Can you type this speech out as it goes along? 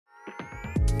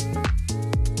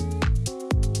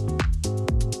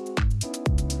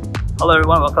Hello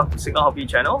everyone, welcome to Signal Hobby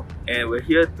channel, and we're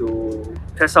here to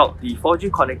test out the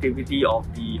 4G connectivity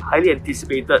of the highly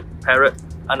anticipated Parrot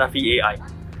Anafi Ai.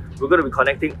 We're going to be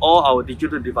connecting all our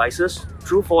digital devices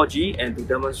through 4G and to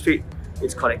demonstrate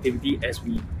its connectivity as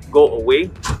we go away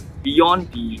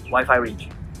beyond the Wi-Fi range.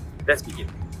 Let's begin.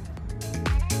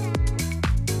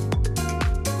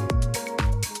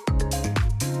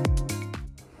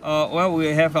 Well, we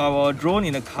have our drone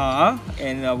in the car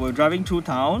and we're driving through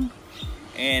town,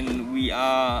 and we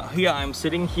are here. I'm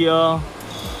sitting here right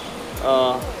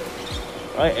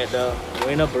at the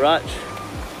Marina Barrage,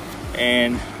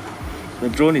 and the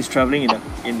drone is traveling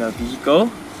in the vehicle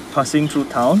passing through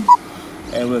town,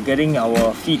 and we're getting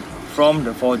our feed from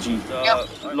the 4G.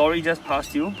 The lorry just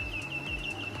passed you.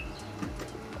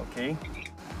 Okay.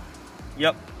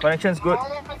 Yep, connection is good.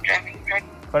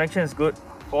 Connection is good.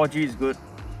 4G is good.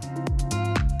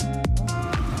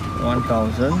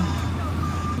 1000.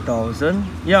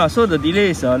 Yeah, so the delay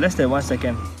is less than 1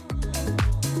 second.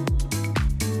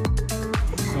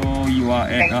 So you are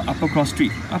at Upper Cross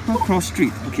Street. Upper Cross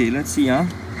Street. Okay, let's see.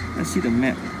 Let's see the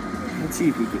map. Let's see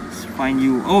if we could find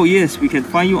you. Oh yes, we can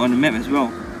find you on the map as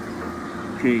well.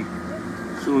 Okay,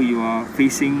 so you are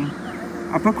facing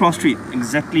Upper Cross Street.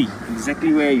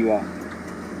 Exactly where you are.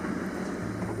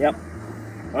 Yep.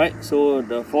 Alright, so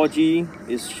the 4G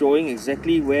is showing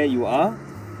exactly where you are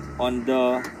on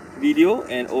the video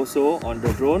and also on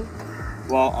the drone,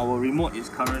 while our remote is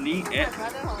currently at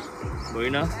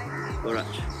Marina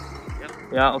Barrage. Yep.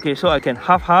 Yeah, okay, so I can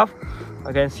half.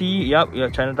 I can see, yep, your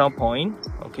Chinatown Point.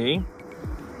 Okay,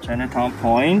 Chinatown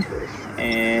Point,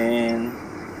 and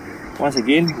once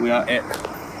again we are at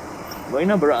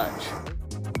Marina Barrage.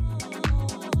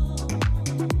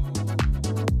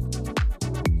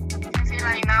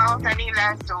 Right now, turning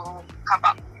left to car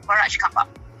park, Barrage car park.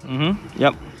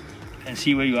 Yep. And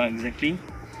see where you are exactly.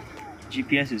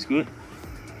 GPS is good.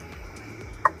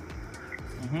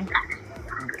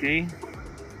 Okay.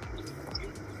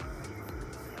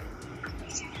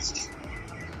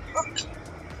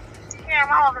 Yeah,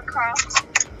 I'm out of the car.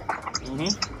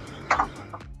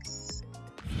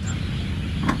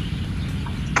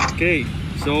 Okay,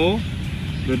 so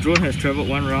the drone has traveled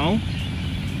one round,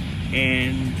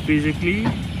 and physically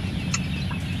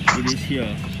it is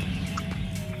here.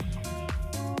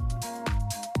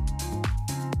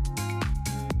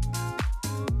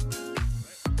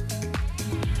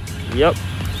 Yep,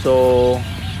 so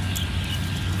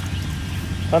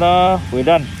ta-da, we're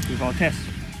done with our test.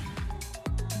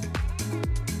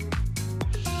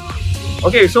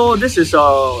 Okay, so this is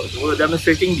we're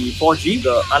demonstrating the 4G.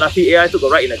 The Anafi Ai took a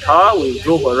ride in the car. We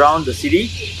drove around the city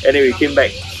and then we came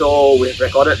back. So we have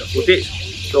recorded the footage.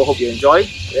 So hope you enjoy.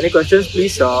 Any questions,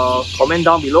 please comment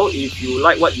down below. If you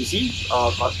like what you see,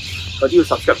 continue to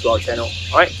subscribe to our channel.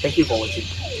 Alright, thank you for watching.